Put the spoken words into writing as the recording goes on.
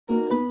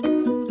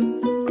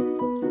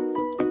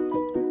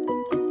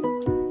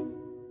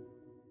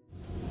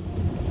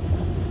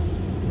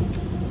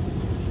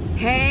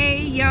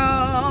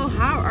y'all,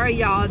 how are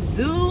y'all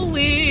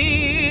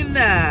doing?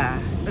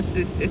 I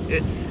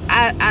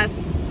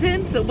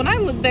tend to, when I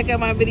look back at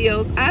my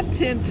videos, I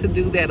tend to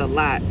do that a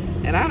lot,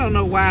 and I don't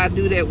know why I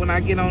do that when I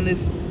get on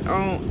this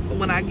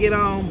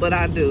but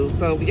I do.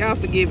 So y'all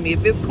forgive me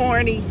if it's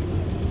corny,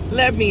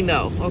 let me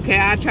know, okay?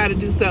 I try to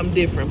do something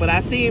different, but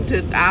I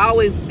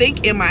always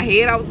think in my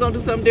head I was gonna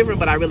do something different,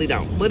 but I really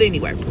don't. But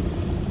anyway,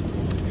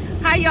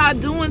 how y'all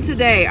doing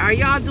today? Are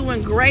y'all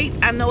doing great?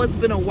 I know it's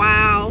been a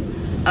while.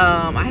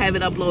 I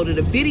haven't uploaded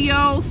a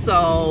video,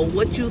 so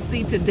what you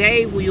see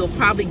today you'll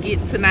probably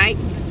get tonight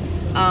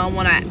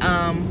when I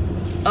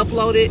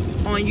upload it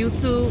on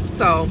YouTube.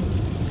 So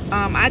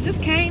I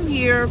just came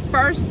here.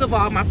 First of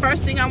all, my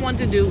first thing I want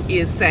to do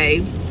is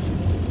say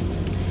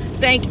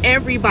thank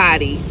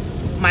everybody,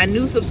 my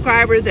new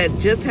subscribers that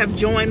just have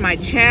joined my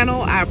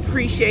channel. I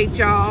appreciate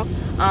y'all.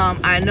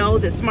 I know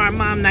that Smart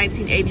Mom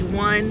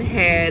 1981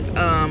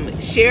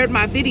 had shared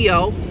my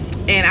video,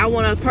 and I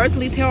want to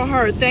personally tell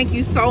her thank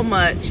you so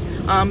much,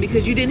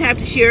 because you didn't have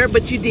to share it,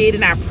 but you did,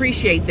 and I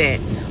appreciate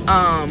that.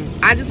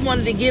 I just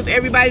wanted to give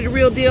everybody the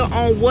real deal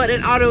on what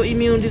an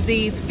autoimmune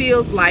disease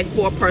feels like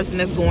for a person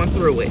that's going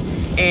through it,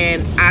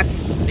 and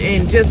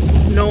just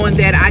knowing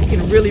that I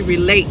can really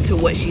relate to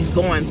what she's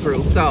going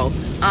through. So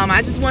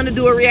I just want to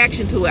do a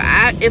reaction to it.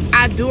 If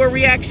I do a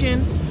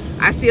reaction,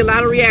 I see a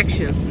lot of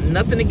reactions.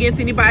 Nothing against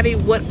anybody,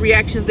 what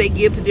reactions they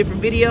give to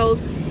different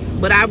videos,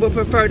 but I would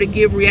prefer to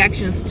give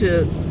reactions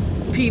to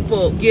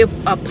people, give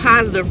a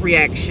positive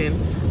reaction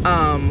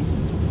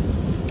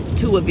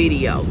to a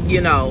video,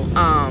 you know.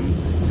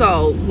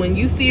 So when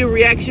you see a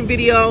reaction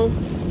video,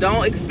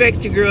 don't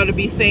expect your girl to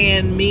be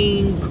saying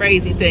mean,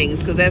 crazy things,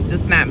 because that's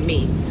just not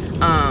me.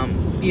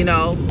 You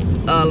know,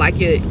 like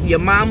your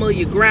mama,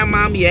 your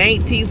grandmama, your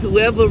aunties,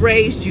 whoever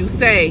raised you,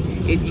 say,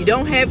 if you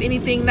don't have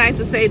anything nice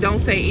to say, don't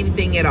say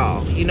anything at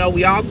all. You know,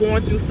 we all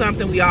going through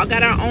something. We all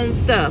got our own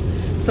stuff.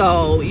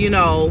 So, you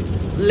know,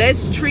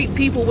 let's treat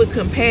people with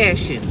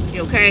compassion,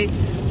 okay?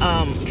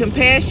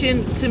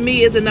 Compassion to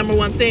me is the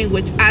 #1 thing,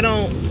 which I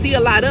don't see a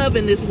lot of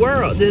in this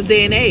world, this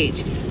day and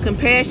age.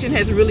 Compassion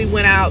has really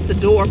went out the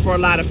door for a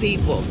lot of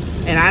people,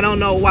 and I don't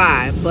know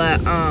why,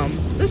 but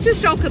let's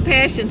just show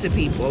compassion to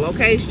people,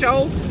 okay?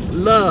 Show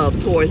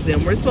love towards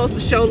them. We're supposed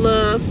to show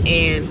love,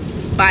 and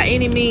by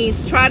any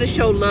means try to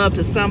show love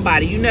to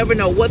somebody. You never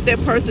know what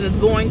that person is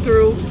going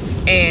through,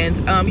 and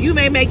you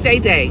may make their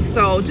day.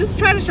 So just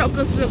try to show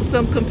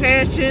some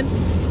compassion,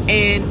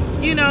 and,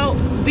 you know,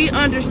 be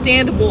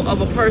understandable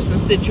of a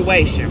person's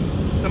situation.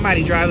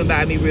 Somebody driving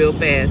by me real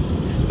fast.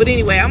 But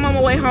anyway, I'm on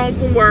my way home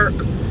from work.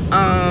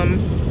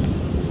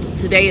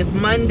 Today is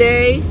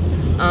Monday.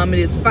 It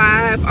is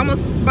about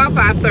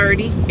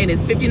 5:30, and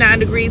it's 59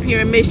 degrees here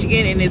in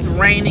Michigan, and it's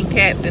raining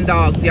cats and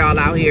dogs, y'all,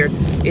 out here.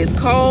 It's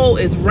cold,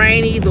 it's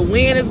rainy, the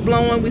wind is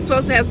blowing. We're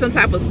supposed to have some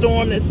type of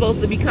storm that's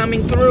supposed to be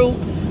coming through.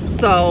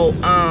 So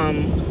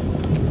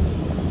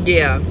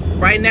yeah,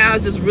 right now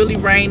it's just really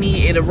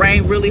rainy. It'll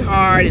rain really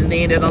hard, and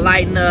then it'll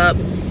lighten up,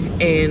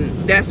 and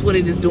that's what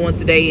it is doing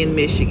today in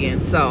Michigan.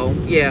 So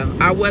yeah,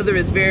 our weather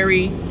is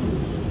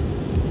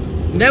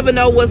never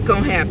know what's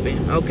gonna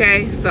happen,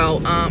 okay?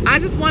 So I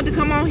just wanted to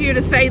come on here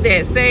to say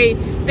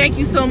thank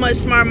you so much,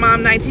 Smart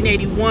Mom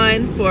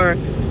 1981, for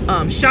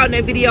shouting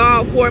that video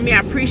out for me. I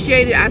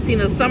appreciate it. I seen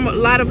a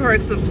lot of her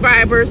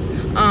subscribers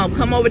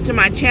come over to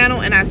my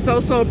channel, and I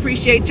so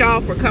appreciate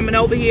y'all for coming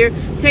over here,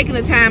 taking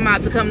the time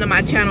out to come to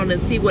my channel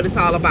and see what it's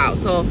all about.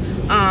 So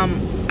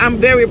I'm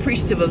very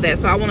appreciative of that.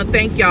 So I want to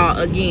thank y'all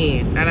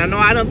again, and I know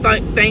I don't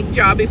thank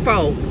y'all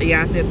before.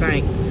 Yeah, I said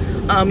thank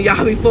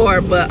y'all before,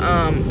 but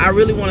I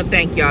really want to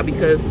thank y'all,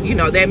 because, you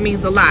know, that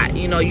means a lot.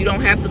 You know, you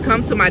don't have to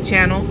come to my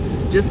channel.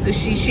 Just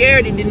because she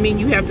shared it didn't mean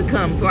you have to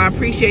come. So I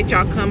appreciate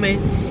y'all coming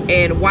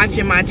and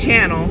watching my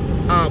channel,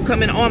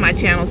 coming on my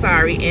channel,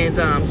 sorry,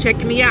 and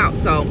checking me out.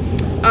 So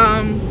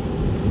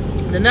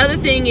another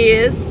thing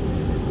is,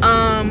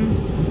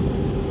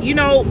 you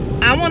know,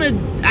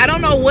 I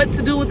don't know what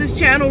to do with this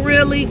channel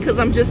really, because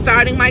I'm just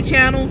starting my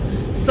channel.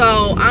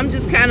 So I'm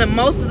just kind of,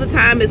 most of the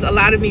time it's a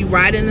lot of me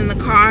riding in the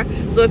car.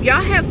 So if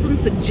y'all have some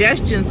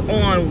suggestions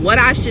on what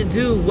I should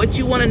do, what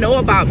you want to know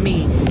about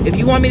me, if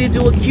you want me to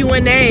do a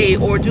Q&A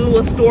or do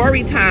a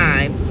story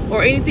time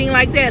or anything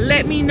like that,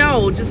 let me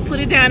know. Just put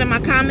it down in my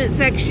comment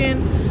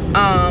section,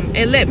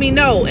 and let me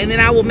know, and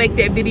then I will make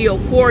that video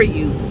for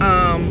you,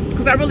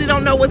 because I really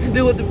don't know what to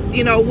do with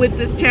with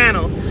this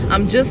channel.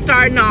 I'm just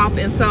starting off,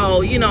 and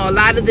so, you know, a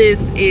lot of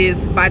this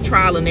is by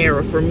trial and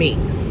error for me.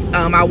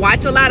 I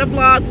watch a lot of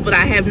vlogs, but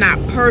I have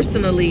not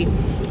personally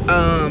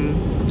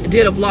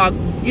did a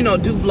vlog, you know,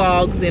 do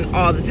vlogs and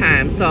all the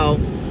time. So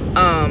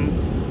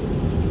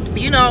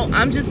you know,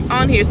 I'm just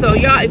on here. So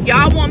y'all, if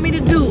y'all want me to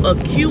do a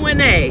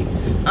Q&A,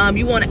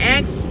 you want to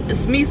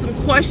ask me some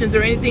questions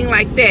or anything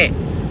like that,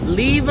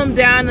 leave them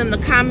down in the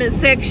comment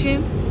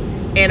section,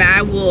 and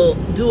I will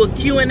do a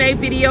Q&A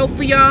video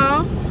for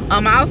y'all.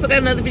 I also got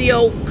another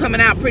video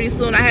coming out pretty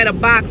soon. I had a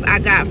box I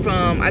got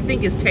from, I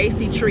think it's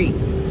Tasty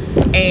Treats,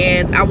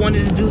 and I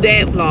wanted to do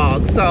that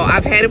vlog. So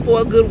I've had it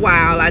for a good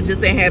while. I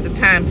just ain't had the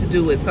time to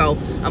do it. So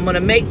I'm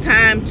gonna make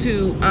time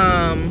to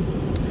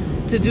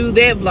do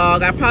that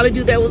vlog. I probably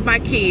do that with my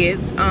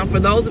kids. For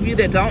those of you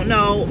that don't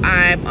know,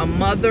 I'm a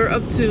mother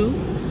of two.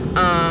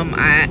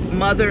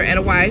 Mother and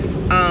a wife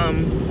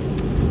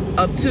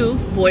of two,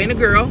 boy and a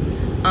girl.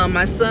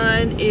 My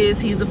son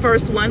he's the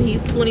first one.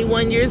 He's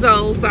 21 years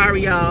old.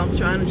 Sorry, y'all. I'm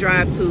trying to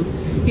drive too.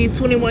 He's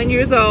 21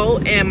 years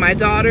old, and my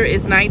daughter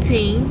is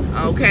 19.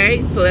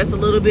 Okay, so that's a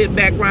little bit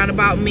background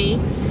about me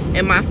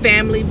and my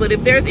family. But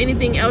if there's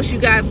anything else you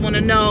guys want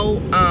to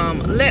know,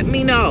 let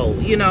me know.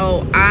 You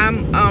know,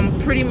 I'm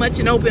pretty much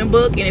an open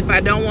book, and if I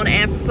don't want to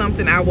answer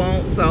something, I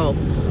won't. So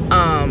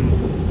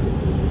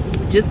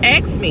just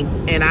ask me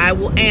and I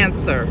will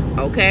answer.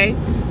 Okay,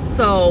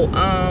 so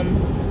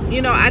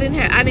you know, I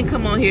didn't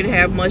come on here to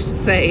have much to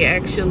say.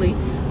 Actually,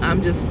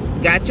 I'm just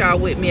got y'all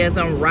with me as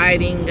I'm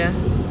riding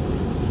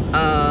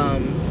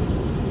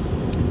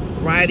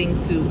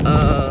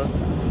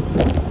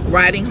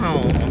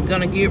home. I'm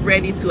gonna get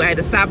ready to, I had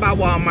to stop by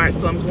Walmart,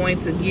 so I'm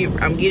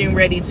getting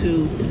ready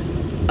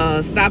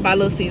to stop by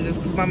Little Caesars,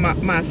 because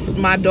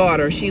my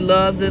daughter, she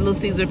loves the Little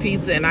Caesar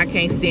pizza, and I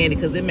can't stand it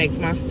because it makes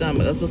my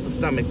stomach,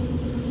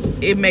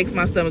 it makes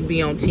my stomach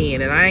be on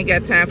 10, and I ain't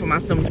got time for my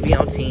stomach to be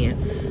on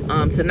 10.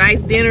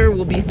 Tonight's dinner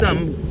will be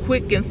something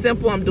quick and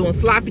simple. I'm doing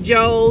sloppy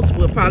joes.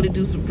 We'll probably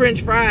do some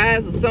French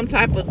fries or some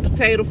type of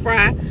potato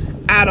fry.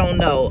 I don't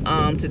know.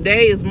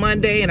 Today is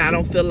Monday, and I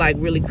don't feel like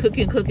really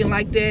cooking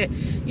like that.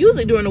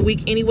 Usually during the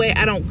week anyway,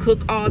 I don't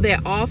cook all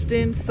that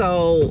often.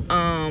 So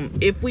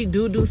if we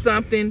do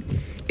something,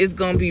 it's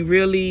gonna be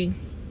really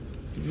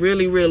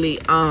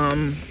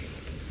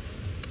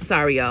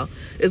sorry y'all,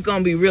 it's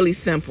gonna be really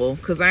simple,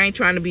 because I ain't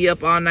trying to be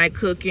up all night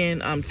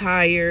cooking. I'm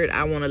tired.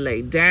 I want to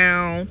lay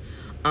down.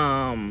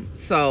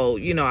 So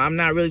you know, I'm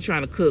not really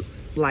trying to cook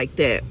like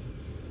that.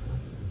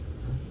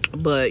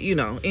 But you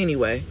know,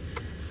 anyway,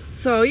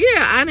 so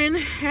yeah, I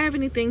didn't have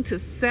anything to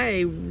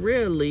say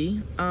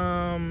really.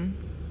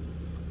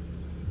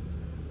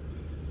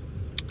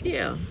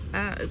 Yeah,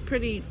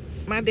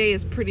 my day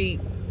is pretty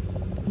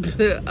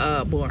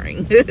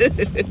boring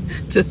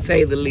to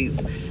say the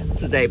least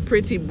today.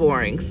 Pretty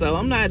boring. So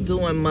I'm not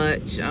doing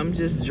much. I'm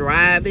just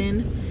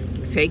driving,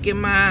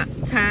 taking my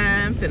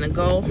time, finna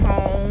go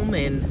home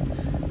and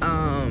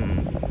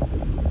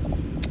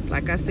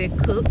like I said,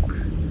 cook,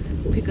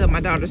 pick up my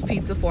daughter's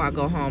pizza before I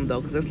go home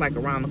though, because it's like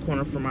around the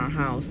corner from our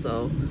house.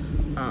 So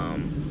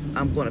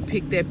I'm gonna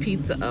pick that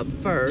pizza up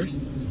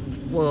first.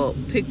 Well,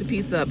 pick the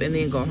pizza up and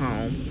then go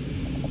home.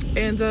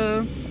 And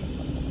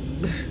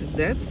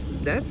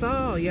that's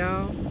all,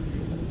 y'all.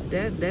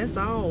 That's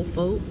all,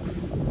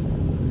 folks.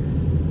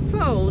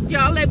 So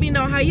y'all let me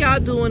know how y'all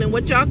doing and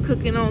what y'all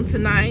cooking on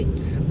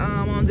tonight,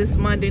 on this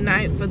Monday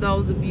night. For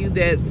those of you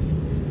that's,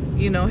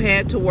 you know,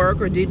 had to work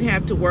or didn't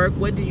have to work,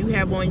 what do you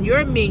have on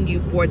your menu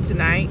for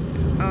tonight?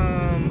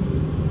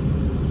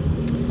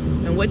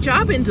 And what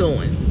y'all been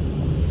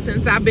doing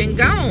since I've been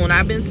gone.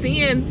 I've been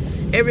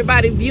seeing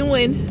everybody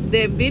viewing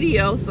that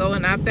video, so,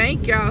 and I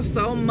thank y'all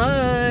so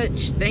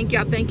much. Thank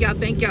y'all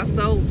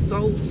so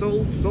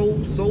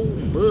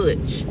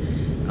much.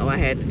 Oh, I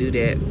had to do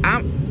that.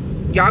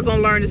 Y'all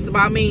gonna learn this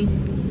about me.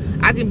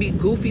 I can be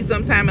goofy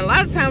sometimes, and a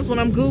lot of times when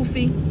I'm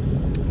goofy,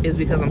 it's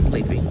because I'm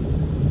sleepy.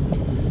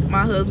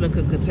 My husband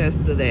could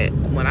contest to that.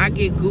 When I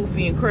get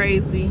goofy and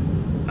crazy,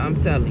 I'm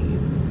telling you,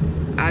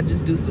 I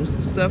just do some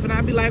stuff and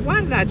I be like,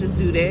 why did I just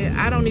do that?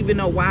 I don't even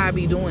know why I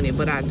be doing it,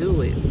 but I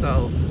do it.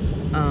 So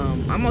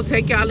I'm gonna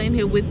take y'all in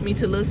here with me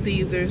to Little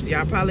Caesars.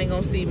 Y'all probably ain't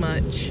gonna see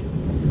much.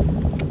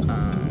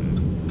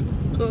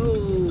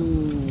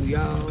 Oh,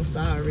 y'all,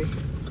 sorry.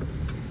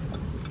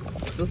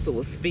 Sister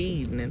was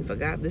speeding and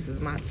forgot this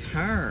is my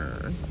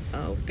turn.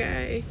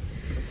 Okay.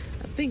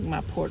 I think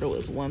my portal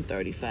is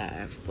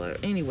 135.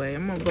 But anyway,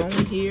 I'm gonna go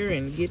in here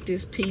and get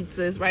this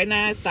pizza. Right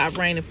now it stopped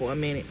raining for a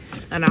minute.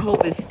 And I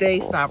hope it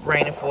stays stop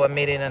raining for a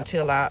minute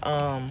until I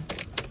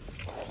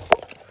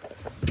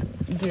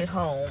get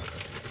home.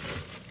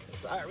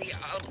 Sorry, y'all.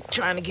 I'm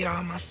trying to get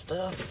all my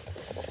stuff.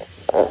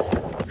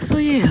 So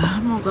yeah,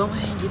 I'm gonna go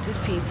ahead and get this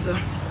pizza.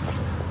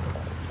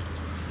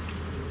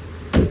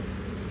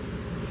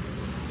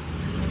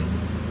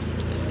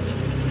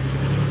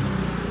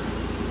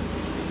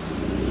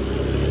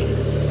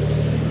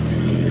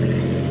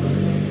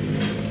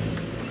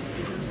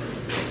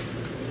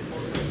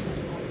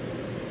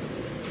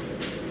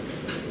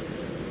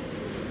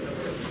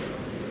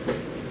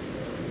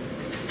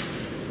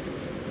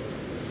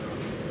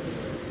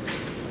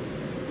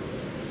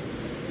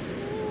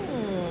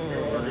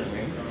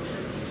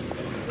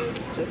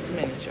 Just a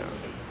minute, y'all.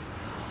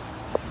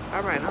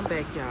 All right, I'm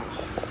back, y'all.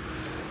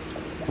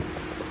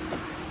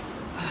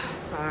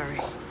 Sorry.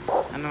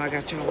 I know I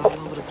got y'all all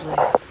over the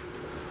place.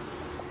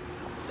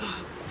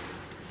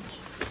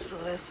 So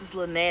that's this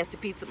little nasty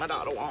pizza my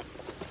daughter wants.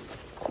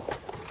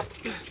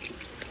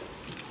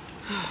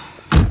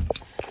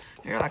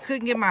 Girl, I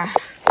couldn't get my...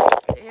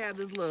 They have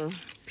this little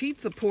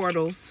pizza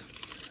portals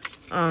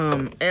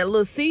at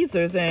Little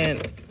Caesars,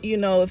 and you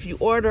know, if you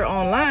order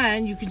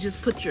online, you can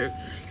just put you're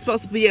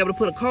supposed to be able to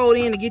put a code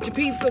in to get your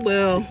pizza.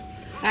 Well,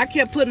 I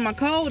kept putting my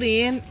code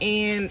in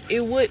and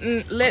it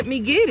wouldn't let me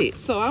get it.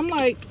 So I'm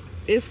like,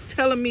 it's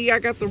telling me I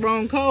got the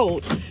wrong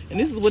code, and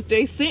this is what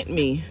they sent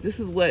me.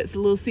 This is what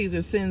Little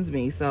Caesar sends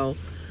me. So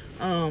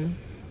I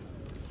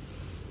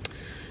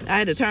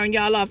had to turn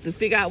y'all off to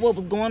figure out what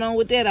was going on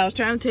with that. I was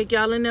trying to take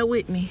y'all in there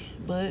with me,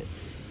 but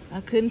I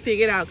couldn't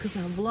figure it out because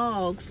I have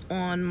vlogs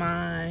on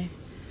my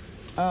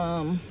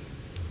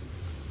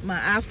my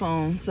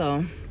iPhone.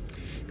 So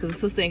because the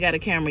sister ain't got a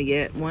camera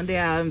yet. One day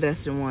I'll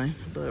invest in one,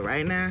 but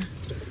right now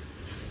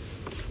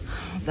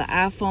the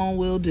iPhone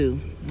will do.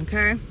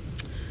 Okay,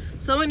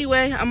 so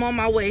anyway, I'm on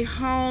my way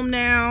home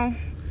now,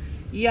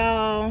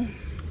 y'all.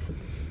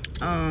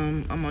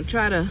 I'm gonna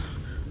try to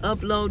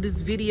upload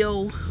this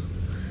video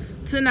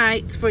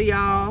tonight for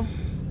y'all,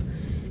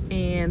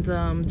 and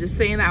just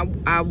saying I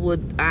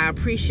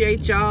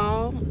appreciate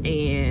y'all,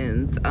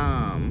 and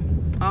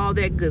all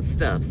that good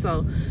stuff.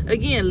 So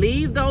again,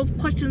 leave those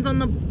questions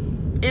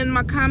in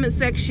my comment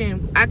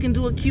section. I can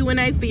do a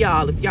Q&A for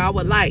y'all if y'all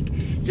would like,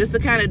 just to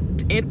kind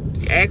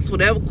of ask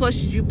whatever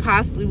questions you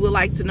possibly would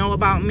like to know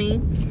about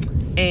me,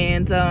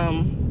 and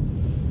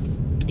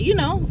you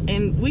know,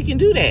 and we can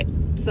do that.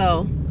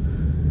 So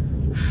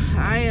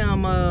I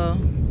am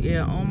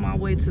yeah, on my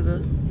way to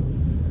the,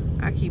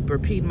 I keep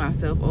repeating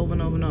myself over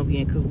and over and over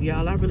again because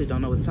y'all, I really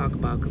don't know what to talk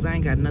about because I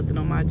ain't got nothing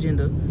on my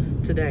agenda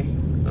today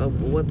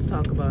of what to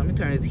talk about. Let me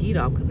turn this heat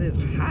off because it's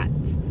hot.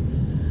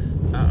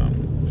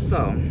 So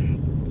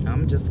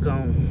I'm just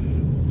gonna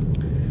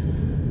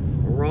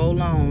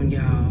roll on,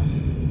 y'all.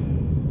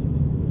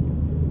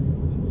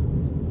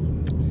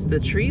 The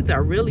trees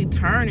are really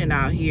turning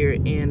out here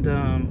in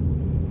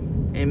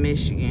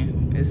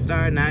Michigan. It's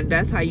starting out,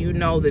 that's how you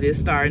know that it's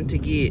starting to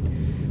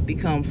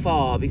become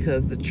fall,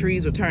 because the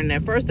trees are turning.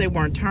 At first they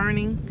weren't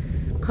turning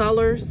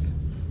colors,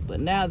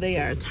 but now they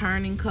are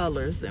turning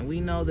colors, and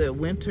we know that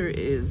winter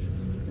is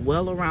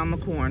well around the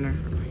corner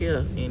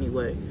here.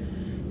 Anyway,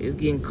 it's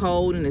getting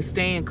cold, and it's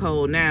staying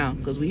cold now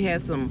because we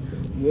had some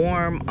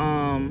warm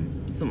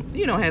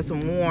had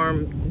some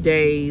warm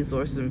days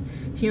or some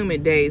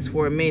humid days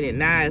for a minute.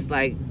 Now it's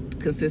like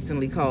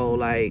consistently cold.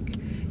 Like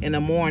in the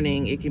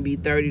morning it can be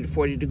 30 to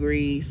 40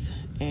 degrees,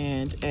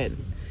 and at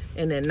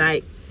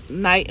night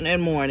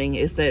and morning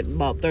it's at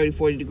about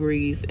 30-40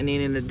 degrees, and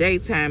then in the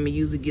daytime it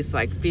usually gets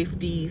like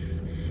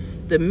 50s,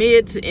 the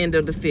mid to end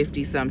of the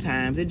 50s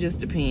sometimes. It just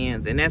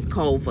depends, and that's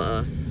cold for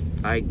us.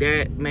 Like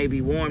that may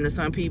be warm to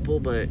some people,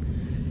 but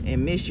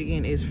in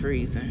Michigan it's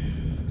freezing.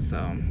 So,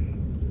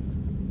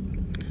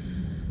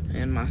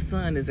 and my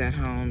son is at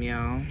home,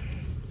 y'all.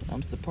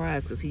 I'm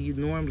surprised because he's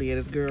normally at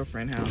his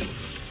girlfriend's house.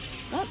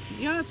 Oh,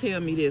 y'all tell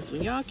me this,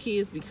 when y'all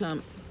kids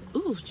become,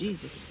 ooh,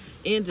 Jesus,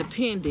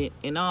 independent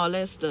and all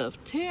that stuff,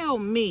 tell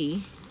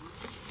me,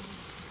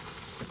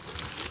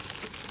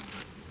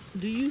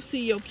 do you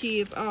see your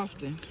kids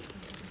often?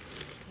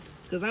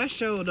 Because I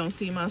sure don't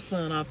see my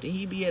son often.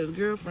 He be at his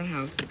girlfriend's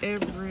house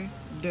every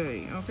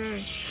day,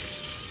 okay?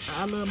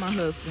 I love my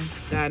husband.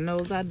 God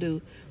knows I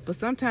do. But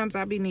sometimes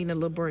I be needing a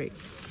little break.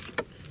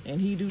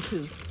 And he do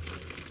too.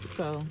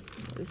 So,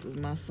 this is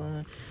my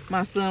son.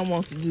 My son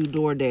wants to do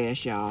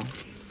DoorDash, y'all.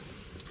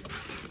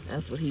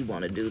 That's what he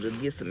want to do, to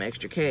get some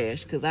extra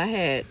cash. Because I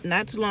had,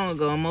 not too long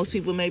ago, and most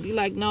people may be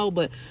like, no,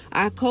 but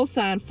I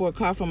co-signed for a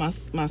car for my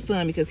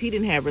son because he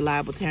didn't have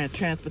reliable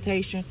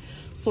transportation.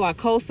 So I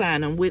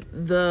co-signed him with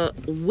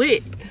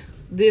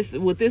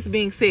this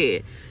being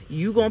said,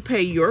 you gonna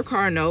pay your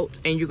car note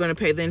and you're gonna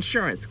pay the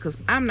insurance, because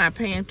I'm not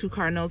paying 2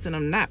 car notes and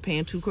I'm not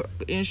paying 2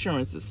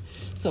 insurances.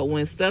 So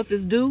when stuff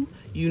is due,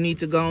 you need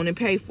to go on and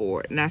pay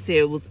for it. And I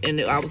said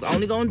I was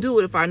only gonna do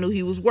it if I knew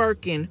he was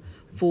working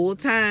full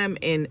time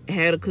and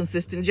had a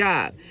consistent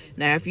job.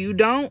 Now if you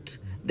don't,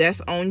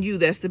 that's on you.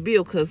 That's the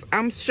bill, because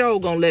I'm sure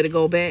gonna let it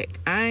go back.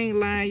 I ain't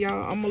lying,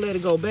 y'all. I'm gonna let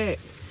it go back.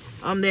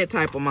 I'm that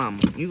type of mama.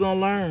 You gonna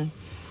learn.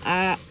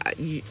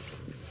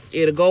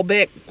 It'll go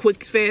back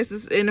quick, fast,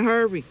 as in a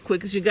hurry.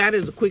 Quick as you got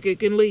it, as quick as it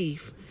can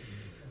leave.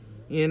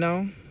 You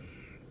know?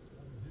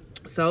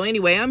 So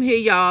anyway, I'm here,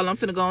 y'all. I'm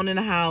finna go on in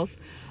the house.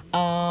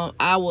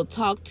 I will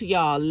talk to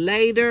y'all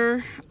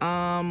later.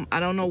 I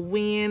don't know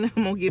when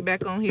I'm gonna get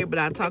back on here, but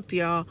I'll talk to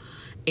y'all.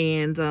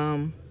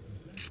 And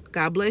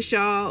God bless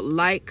y'all.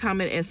 Like,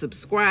 comment, and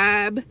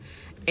subscribe.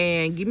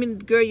 And give me,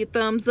 girl, your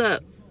thumbs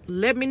up.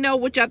 Let me know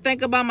what y'all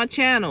think about my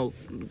channel.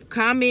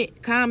 Comment.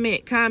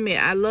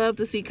 I love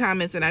to see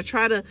comments, and I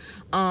try to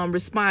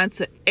respond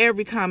to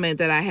every comment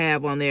that I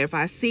have on there. If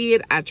I see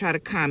it, I try to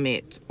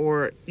comment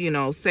or, you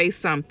know, say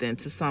something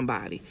to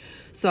somebody.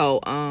 So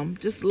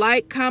just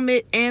like,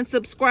 comment, and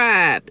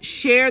subscribe.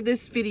 Share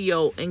this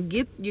video and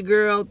give your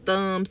girl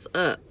thumbs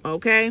up,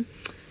 okay?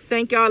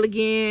 Thank y'all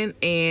again,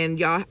 and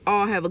y'all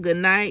all have a good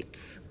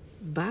night.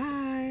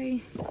 Bye.